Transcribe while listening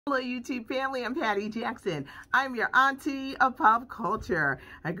Hello, YouTube family. I'm Patty Jackson. I'm your auntie of pop culture.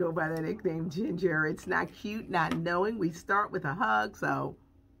 I go by the nickname Ginger. It's not cute, not knowing. We start with a hug. So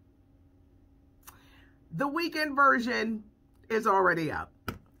the weekend version is already up.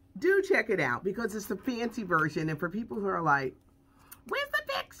 Do check it out because it's the fancy version. And for people who are like, where's the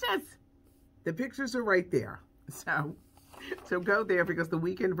pictures? The pictures are right there. So go there because the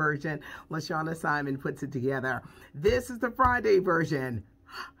weekend version, LaShawna Simon puts it together. This is the Friday version.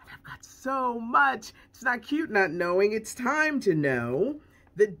 I've got so much. It's not cute not knowing. It's time to know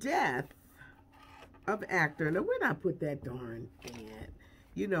the death of actor. Now, where did I put that darn thing at?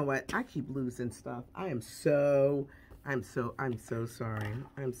 You know what? I keep losing stuff. I'm so sorry.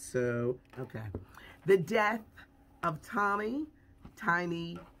 Okay. The death of Tommy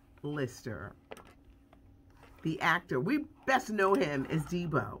Tiny Lister. The actor, we best know him as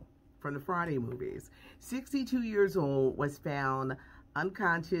Debo from the Friday movies. 62 years old, was found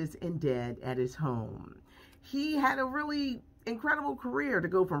unconscious and dead at his home. He had a really incredible career to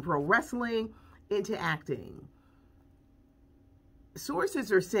go from pro wrestling into acting.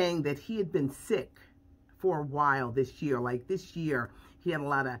 Sources are saying that he had been sick for a while this year. Like this year, he had a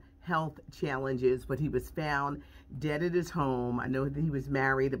lot of health challenges, but he was found dead at his home. I know that he was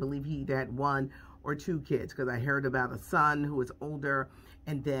married. I believe he had 1 or 2 kids because I heard about a son who was older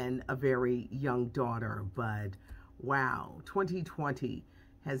and then a very young daughter. But wow, 2020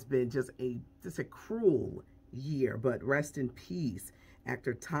 has been just a cruel year. But rest in peace,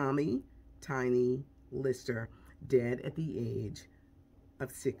 actor Tommy Tiny Lister, dead at the age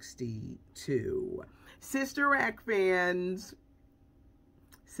of 62. Sister Act fans,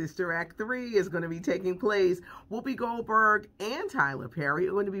 Sister Act 3 is going to be taking place. Whoopi Goldberg and Tyler Perry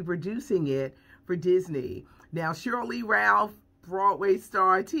are going to be producing it for Disney. Now, Sheryl Lee Ralph, Broadway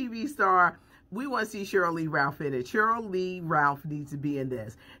star, TV star, we want to see Sheryl Lee Ralph in it. Sheryl Lee Ralph needs to be in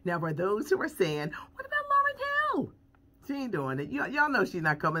this. Now, for those who are saying, what about Lauryn Hill? She ain't doing it. Y'all know she's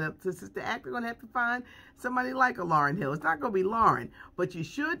not coming up to Sister Act. We're going to have to find somebody like a Lauryn Hill. It's not going to be Lauryn, but you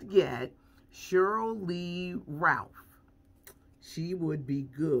should get Sheryl Lee Ralph. She would be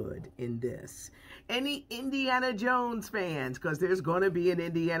good in this. Any Indiana Jones fans? Because there's going to be an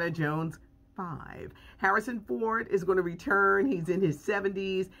Indiana Jones 5. Harrison Ford is going to return. He's in his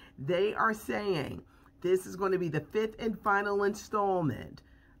 70s. They are saying this is going to be the 5th and final installment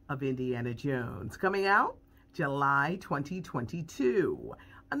of Indiana Jones. Coming out July 2022.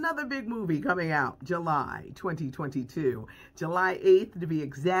 Another big movie coming out July 2022. July 8th, to be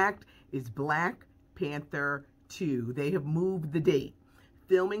exact, is Black Panther 2. They have moved the date.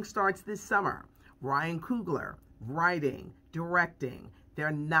 Filming starts this summer. Ryan Coogler writing, directing. They're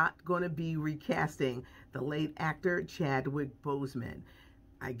not going to be recasting the late actor Chadwick Boseman.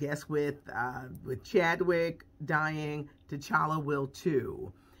 I guess with Chadwick dying, T'Challa will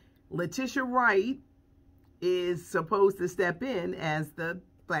too. Letitia Wright is supposed to step in as the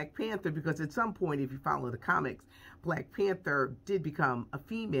Black Panther because at some point, if you follow the comics, Black Panther did become a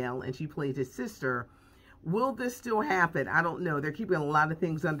female and she played his sister. Will this still happen? I don't know. They're keeping a lot of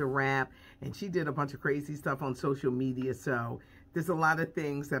things under wrap, and she did a bunch of crazy stuff on social media, so there's a lot of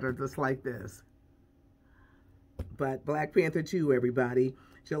things that are just like this. But Black Panther 2, everybody,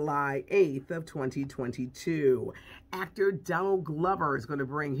 July 8th of 2022. Actor Donald Glover is going to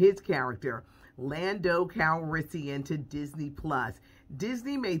bring his character, Lando Calrissian, to Disney+.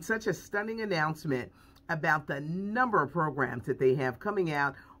 Disney made such a stunning announcement about the number of programs that they have coming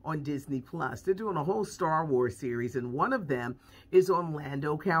out on Disney+. They're doing a whole Star Wars series, and one of them is on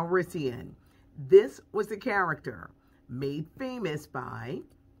Lando Calrissian. This was the character made famous by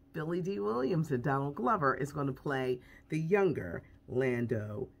Billy D. Williams, and Donald Glover is going to play the younger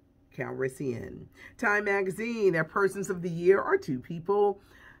Lando Calrissian. Time magazine, their persons of the year are 2 people,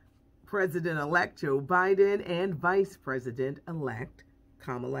 President-elect Joe Biden and Vice President-elect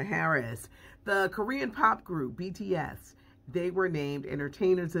Kamala Harris. The Korean pop group BTS, they were named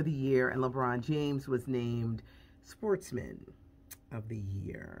Entertainers of the Year, and LeBron James was named Sportsman of the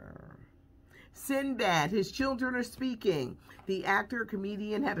Year. Sinbad, his children are speaking. The actor,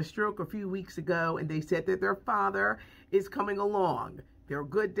 comedian had a stroke a few weeks ago, and they said that their father is coming along. There are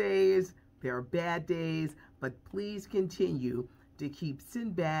good days, there are bad days, but please continue to keep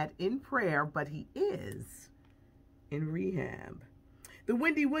Sinbad in prayer, but he is in rehab. The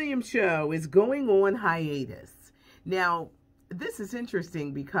Wendy Williams Show is going on hiatus. Now, this is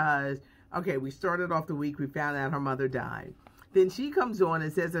interesting because, okay, we started off the week, we found out her mother died. Then she comes on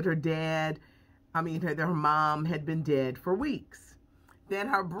and says that her mom had been dead for weeks. Then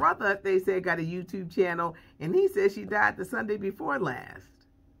her brother, they said, got a YouTube channel, and he said she died the Sunday before last.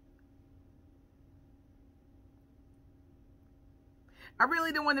 I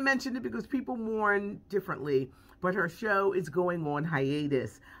really don't want to mention it because people mourn differently, but her show is going on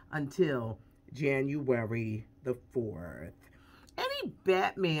hiatus until January the 4th. Any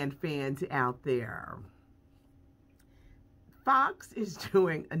Batman fans out there? Fox is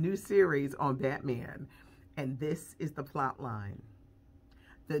doing a new series on Batman, and this is the plot line.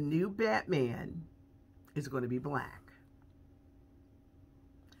 The new Batman is going to be black.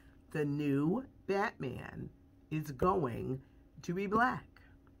 The new Batman is going to be black.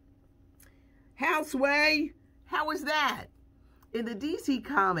 Houseway, how is that? In the DC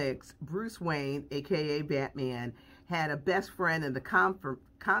Comics, Bruce Wayne, aka Batman, had a best friend and the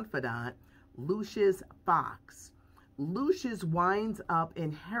confidant, Lucius Fox. Lucius winds up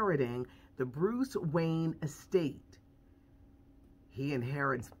inheriting the Bruce Wayne estate. He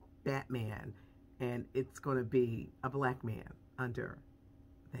inherits Batman, and it's going to be a black man under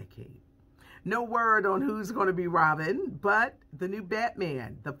that cape. No word on who's going to be Robin, but the new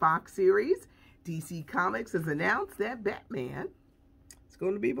Batman, the Fox series, DC Comics has announced that Batman is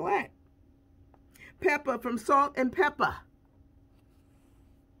going to be black. Pepa from Salt and Pepa.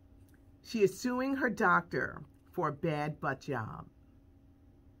 She is suing her doctor for a bad butt job.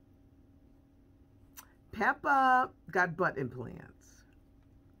 Pepa got butt implants,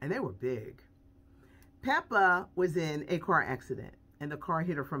 and they were big. Pepa was in a car accident, and the car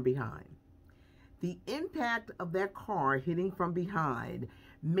hit her from behind. The impact of that car hitting from behind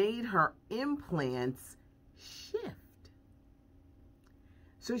made her implants shift.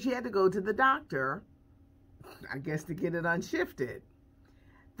 So she had to go to the doctor, I guess, to get it unshifted.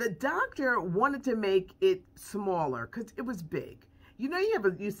 The doctor wanted to make it smaller because it was big. You know,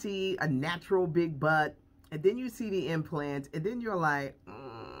 you see a natural big butt, and then you see the implants, and then you're like,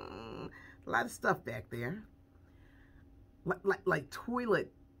 a lot of stuff back there. Like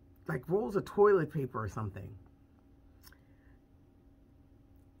toilet, like rolls of toilet paper or something.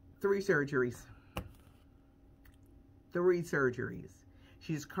 3 surgeries. 3 surgeries.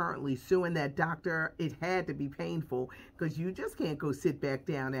 She's currently suing that doctor. It had to be painful because you just can't go sit back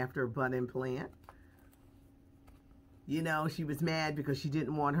down after a butt implant. You know, she was mad because she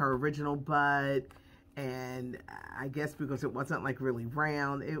didn't want her original butt. And I guess because it wasn't like really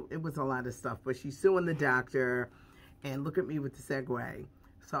round. It was a lot of stuff. But she's suing the doctor. And look at me with the segue.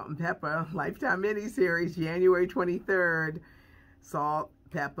 Salt and Pepa, Lifetime miniseries, January 23rd. Salt,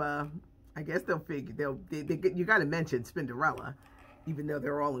 Pepa. I guess they'll figure, you got to mention Spinderella, even though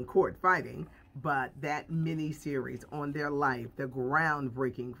they're all in court fighting. But that mini-series on their life, the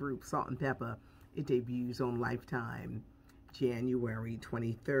groundbreaking group, Salt and Pepa, it debuts on Lifetime, January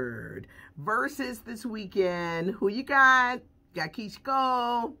 23rd. Versus this weekend. Who you got? You got Keisha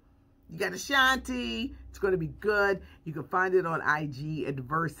Cole. You got Ashanti. It's going to be good. You can find it on IG at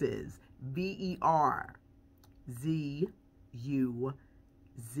Versus. VERZUZ.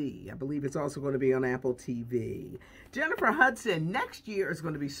 I believe it's also going to be on Apple TV. Jennifer Hudson, next year is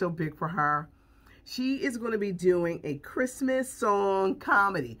going to be so big for her. She is going to be doing a Christmas song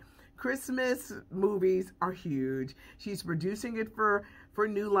comedy. Christmas movies are huge. She's producing it for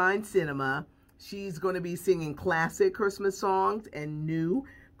New Line Cinema. She's going to be singing classic Christmas songs and new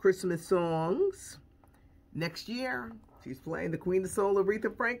Christmas songs. Next year, she's playing the Queen of Soul,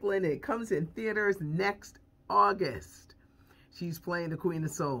 Aretha Franklin. It comes in theaters next August. She's playing the Queen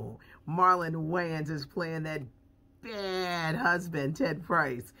of Soul. Marlon Wayans is playing that bad husband, Ted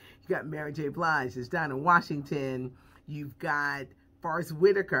Price. You got Mary J. Blige. There's Dinah Washington. You've got Forrest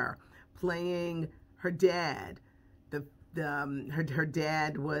Whitaker playing her dad. Her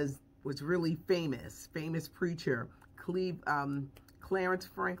dad was really famous preacher. Clarence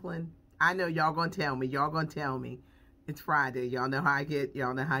Franklin. I know y'all gonna tell me. Y'all gonna tell me. It's Friday. Y'all know how I get.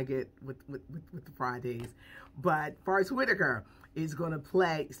 Y'all know how I get with the Fridays. But Forrest Whitaker is gonna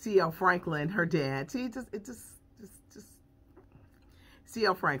play C.L. Franklin, her dad. See, just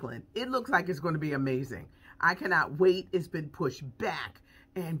C.L. Franklin. It looks like it's gonna be amazing. I cannot wait. It's been pushed back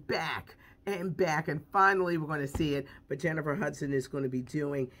and back and back, and finally we're gonna see it. But Jennifer Hudson is gonna be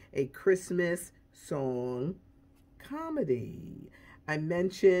doing a Christmas song comedy. I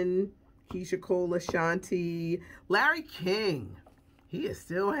mentioned Keisha Cole, Ashanti, Larry King. He is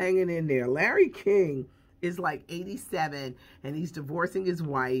still hanging in there. Larry King is like 87, and he's divorcing his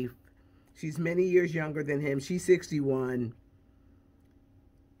wife. She's many years younger than him. She's 61.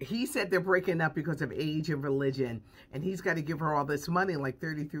 He said they're breaking up because of age and religion, and he's got to give her all this money, like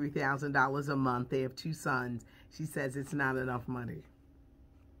 $33,000 a month. They have 2 sons. She says it's not enough money.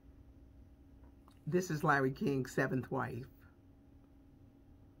 This is Larry King's 7th wife.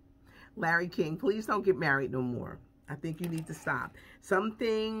 Larry King, please don't get married no more. I think you need to stop. Some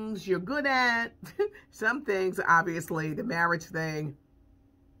things you're good at. Some things, obviously, the marriage thing,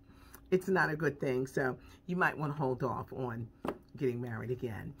 It's not a good thing, so you might want to hold off on getting married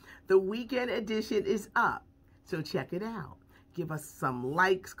again. The weekend edition is up, so check it out. Give us some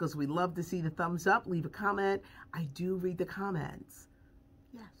likes because we love to see the thumbs up. Leave a comment. I do read the comments.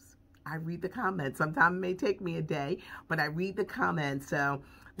 Yes, I read the comments. Sometimes it may take me a day, but I read the comments. So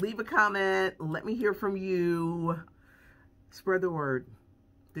leave a comment. Let me hear from you. Spread the word.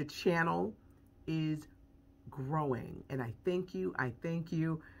 The channel is growing, and I thank you. I thank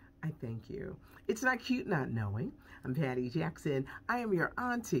you. I thank you. It's not cute not knowing. I'm Patty Jackson. I am your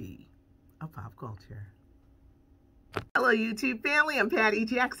auntie of pop culture. Hello, YouTube family. I'm Patty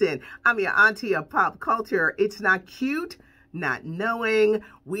Jackson. I'm your auntie of pop culture. It's not cute not knowing.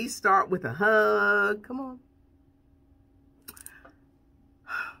 We start with a hug. Come on.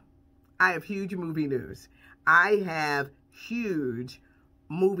 I have huge movie news. I have huge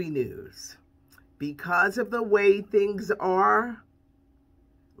movie news. Because of the way things are,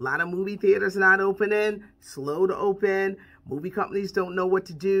 a lot of movie theaters not opening, slow to open. Movie companies don't know what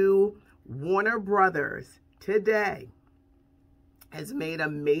to do. Warner Brothers today has made a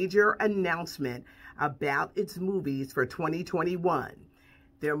major announcement about its movies for 2021.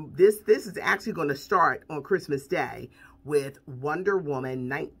 This is actually going to start on Christmas Day with Wonder Woman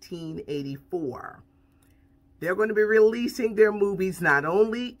 1984. They're going to be releasing their movies not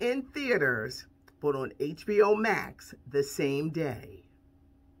only in theaters, but on HBO Max the same day.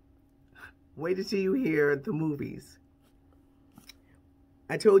 Wait until you hear the movies.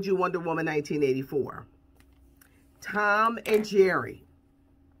 I told you Wonder Woman 1984. Tom and Jerry.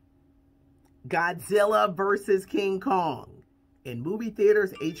 Godzilla versus King Kong. In movie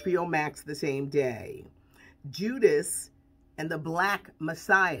theaters, HBO Max the same day. Judas and the Black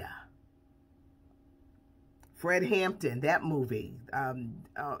Messiah. Fred Hampton, that movie.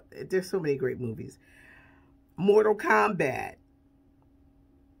 There's so many great movies. Mortal Kombat.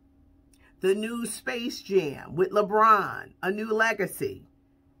 The new Space Jam with LeBron, A New Legacy.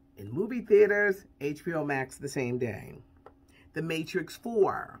 In movie theaters, HBO Max the same day. The Matrix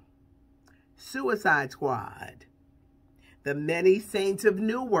 4. Suicide Squad. The Many Saints of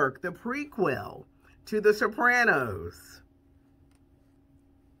Newark, the prequel to The Sopranos.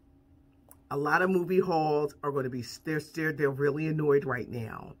 A lot of movie halls are going to be, they're really annoyed right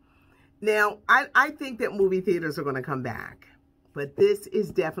now. Now, I think that movie theaters are going to come back. But this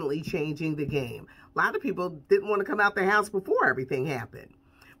is definitely changing the game. A lot of people didn't want to come out the house before everything happened.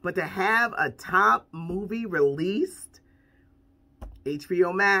 But to have a top movie released,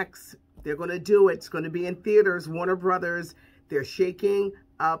 HBO Max, they're going to do it. It's going to be in theaters. Warner Brothers, they're shaking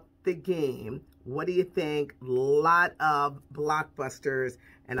up the game. What do you think? A lot of blockbusters.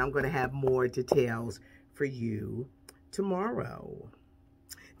 And I'm going to have more details for you tomorrow.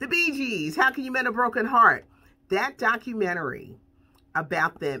 The Bee Gees, How Can You Mend a Broken Heart? That documentary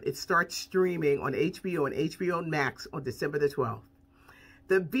about them, it starts streaming on HBO and HBO Max on December the 12th.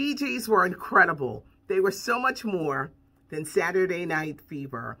 The Bee Gees were incredible. They were so much more than Saturday Night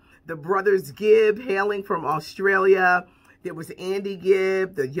Fever. The brothers Gibb, hailing from Australia. There was Andy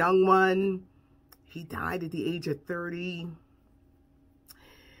Gibb, the young one. He died at the age of 30.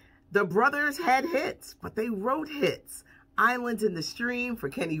 The brothers had hits, but they wrote hits. Islands in the Stream for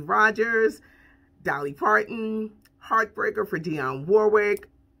Kenny Rogers. Dolly Parton, Heartbreaker for Dionne Warwick,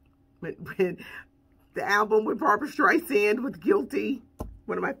 the album with Barbra Streisand with Guilty,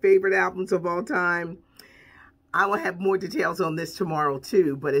 one of my favorite albums of all time. I will have more details on this tomorrow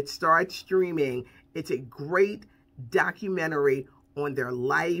too, but it starts streaming. It's a great documentary on their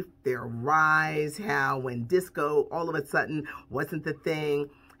life, their rise, how when disco all of a sudden wasn't the thing,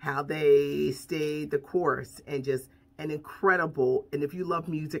 how they stayed the course, and just an incredible, and if you love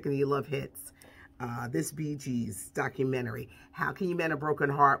music and you love hits, this Bee Gees documentary, How Can You Mend a Broken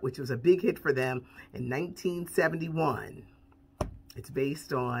Heart, which was a big hit for them in 1971. It's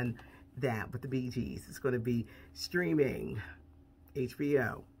based on that with the Bee Gees. It's going to be streaming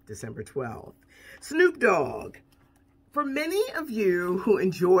HBO December 12th. Snoop Dogg. For many of you who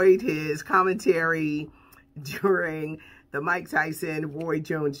enjoyed his commentary during the Mike Tyson, Roy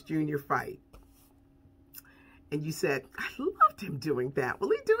Jones Jr. fight, and you said, I loved him doing that.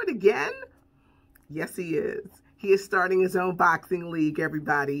 Will he do it again? Yes, he is. He is starting his own boxing league,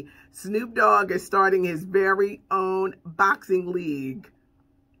 everybody. Snoop Dogg is starting his very own boxing league.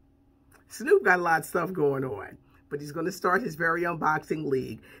 Snoop got a lot of stuff going on, but he's going to start his very own boxing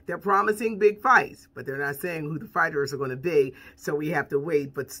league. They're promising big fights, but they're not saying who the fighters are going to be, so we have to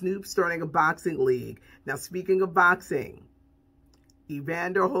wait. But Snoop's starting a boxing league. Now, speaking of boxing,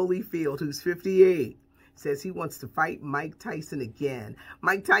 Evander Holyfield, who's 58, says he wants to fight Mike Tyson again.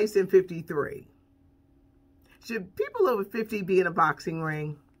 Mike Tyson, 53. Should people over 50 be in a boxing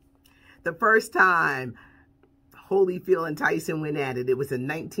ring? The first time Holyfield and Tyson went at it, it was in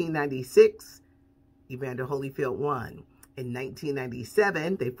 1996. Evander Holyfield won. In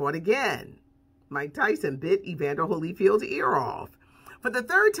 1997, they fought again. Mike Tyson bit Evander Holyfield's ear off. For the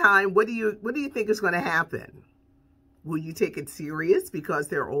third time, what do you think is going to happen? Will you take it serious because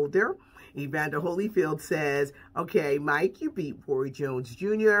they're older? Evander Holyfield says, okay, Mike, you beat Roy Jones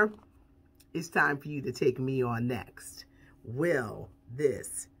Jr. It's time for you to take me on next. Will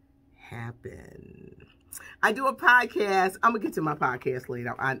this happen? I do a podcast. I'm going to get to my podcast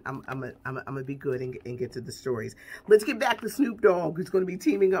later. I'm going to be good and get to the stories. Let's get back to Snoop Dogg, who's going to be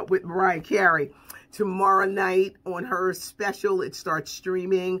teaming up with Mariah Carey tomorrow night on her special. It starts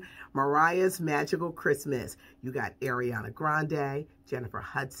streaming, Mariah's Magical Christmas. You got Ariana Grande, Jennifer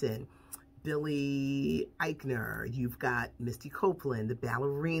Hudson, Billy Eichner. You've got Misty Copeland, the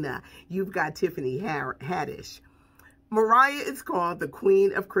ballerina. You've got Tiffany Haddish. Mariah is called the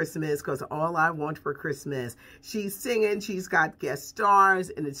Queen of Christmas because all I want for Christmas. She's singing. She's got guest stars,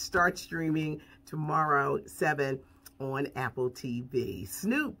 and it starts streaming tomorrow, 7 on Apple TV.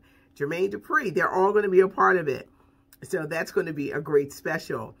 Snoop, Jermaine Dupri, they're all going to be a part of it. So that's going to be a great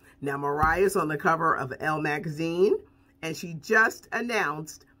special. Now, Mariah's on the cover of Elle magazine, and she just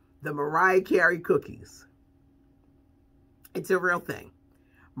announced the Mariah Carey cookies. It's a real thing.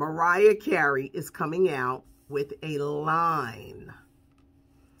 Mariah Carey is coming out with a line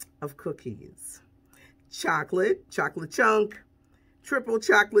of cookies. Chocolate chunk, triple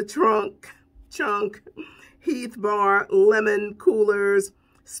chocolate chunk, Heath bar, lemon coolers,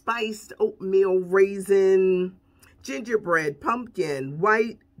 spiced oatmeal raisin, gingerbread, pumpkin,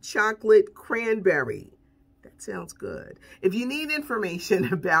 white chocolate, cranberry. That sounds good. If you need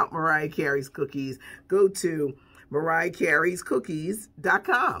information about Mariah Carey's cookies, go to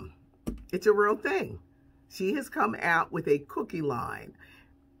mariahcareyscookies.com. It's a real thing. She has come out with a cookie line.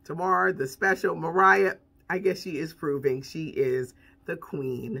 Tomorrow, the special Mariah, I guess she is proving she is the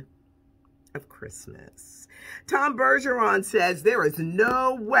Queen of Christmas. Tom Bergeron says there is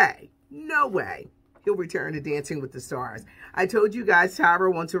no way he'll return to Dancing with the Stars. I told you guys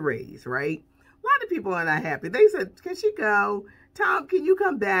Tyra wants a raise, right? A lot of people are not happy. They said, can she go? Tom, can you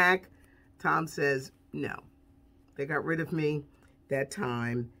come back? Tom says, no. They got rid of me. That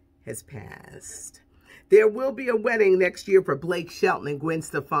time has passed. There will be a wedding next year for Blake Shelton and Gwen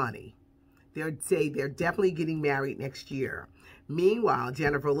Stefani. They say they're definitely getting married next year. Meanwhile,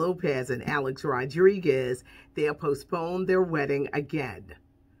 Jennifer Lopez and Alex Rodriguez, they have postponed their wedding again.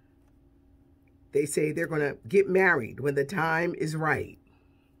 They say they're going to get married when the time is right.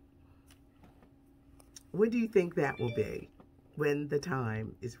 When do you think that will be? When the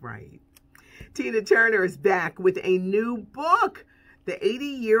time is right. Tina Turner is back with a new book. The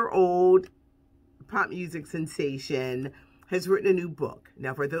 80-year-old pop music sensation has written a new book.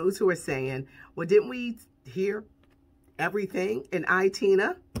 Now, for those who are saying, well, didn't we hear everything in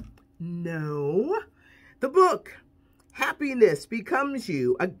Tina? No. The book, Happiness Becomes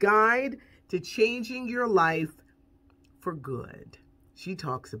You, a guide to changing your life for good. She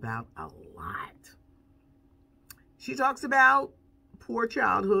talks about a lot. She talks about poor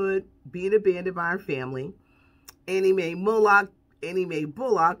childhood, being abandoned by her family, Annie Mae Bullock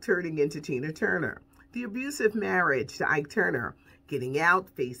turning into Tina Turner, the abusive marriage to Ike Turner, getting out,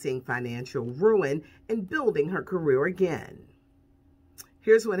 facing financial ruin, and building her career again.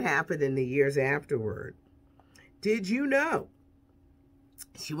 Here's what happened in the years afterward. Did you know?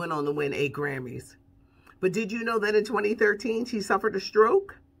 She went on to win 8 Grammys. But did you know that in 2013 she suffered a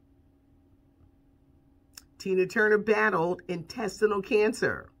stroke? Tina Turner battled intestinal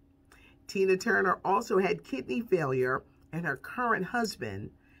cancer. Tina Turner also had kidney failure, and her current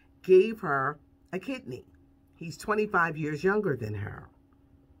husband gave her a kidney. He's 25 years younger than her.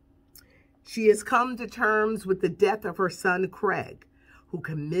 She has come to terms with the death of her son, Craig, who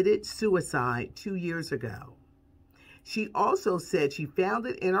committed suicide 2 years ago. She also said she found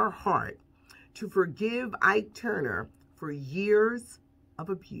it in her heart to forgive Ike Turner for years of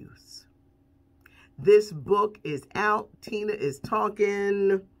abuse. This book is out. Tina is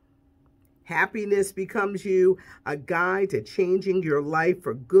talking. Happiness Becomes You, a guide to changing your life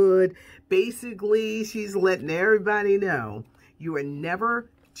for good. Basically, she's letting everybody know you are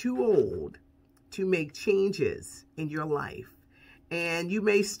never too old to make changes in your life. And you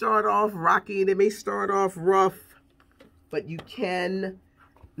may start off rocky and it may start off rough, but you can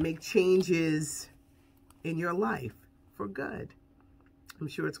make changes in your life for good. I'm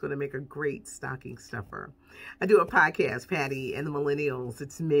sure it's going to make a great stocking stuffer. I do a podcast, Patty and the Millennials.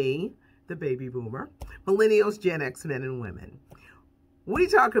 It's me, the baby boomer. Millennials, Gen X, men and women. We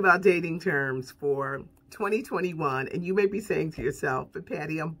talk about dating terms for 2021, and you may be saying to yourself, but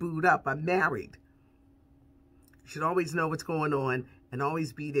Patty, I'm booed up, I'm married. You should always know what's going on and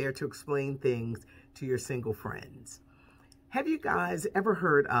always be there to explain things to your single friends. Have you guys ever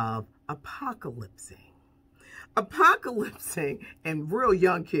heard of apocalypsing? Apocalypsing, and real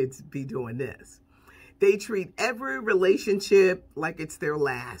young kids be doing this. They treat every relationship like it's their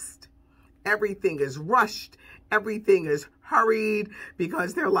last. Everything is rushed. Everything is hurried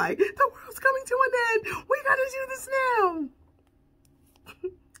because they're like, the world's coming to an end. We got to do this now.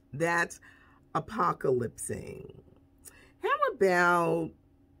 That's apocalypsing. How about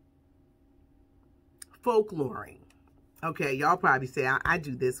folkloring? Okay, y'all probably say, I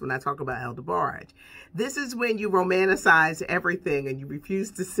do this when I talk about Elder Barge. This is when you romanticize everything and you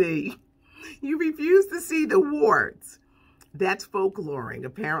refuse to see the warts. That's folkloring.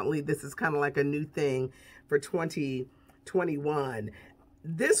 Apparently, this is kind of like a new thing for 2021.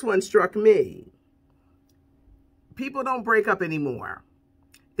 This one struck me. People don't break up anymore.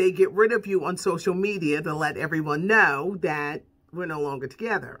 They get rid of you on social media to let everyone know that we're no longer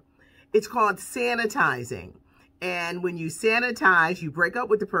together. It's called sanitizing. And when you sanitize, you break up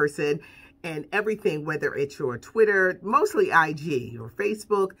with the person and everything, whether it's your Twitter, mostly IG or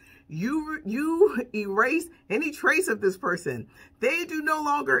Facebook, you erase any trace of this person. They do no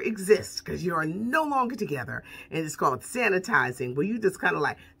longer exist because you are no longer together. And it's called sanitizing, where you just kind of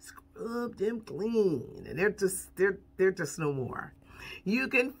like scrub them clean and they're just no more. You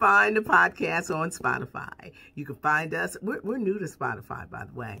can find the podcast on Spotify. You can find us. We're new to Spotify, by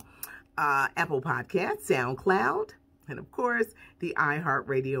the way. Apple Podcasts, SoundCloud, and of course, the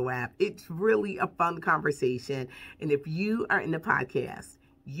iHeartRadio app. It's really a fun conversation. And if you are in the podcast,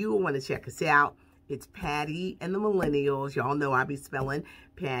 you will want to check us out. It's Patty and the Millennials. Y'all know I be spelling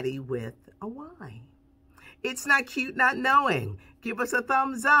Patty with a Y. It's not cute not knowing. Give us a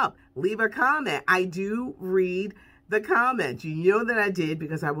thumbs up. Leave a comment. I do read the comments. You know that I did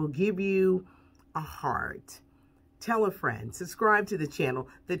because I will give you a heart. Tell a friend. Subscribe to the channel.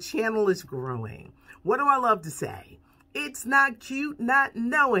 The channel is growing. What do I love to say? It's not cute not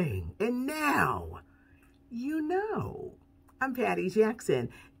knowing. And now, you know. I'm Patty Jackson.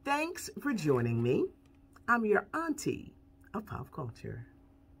 Thanks for joining me. I'm your auntie of pop culture.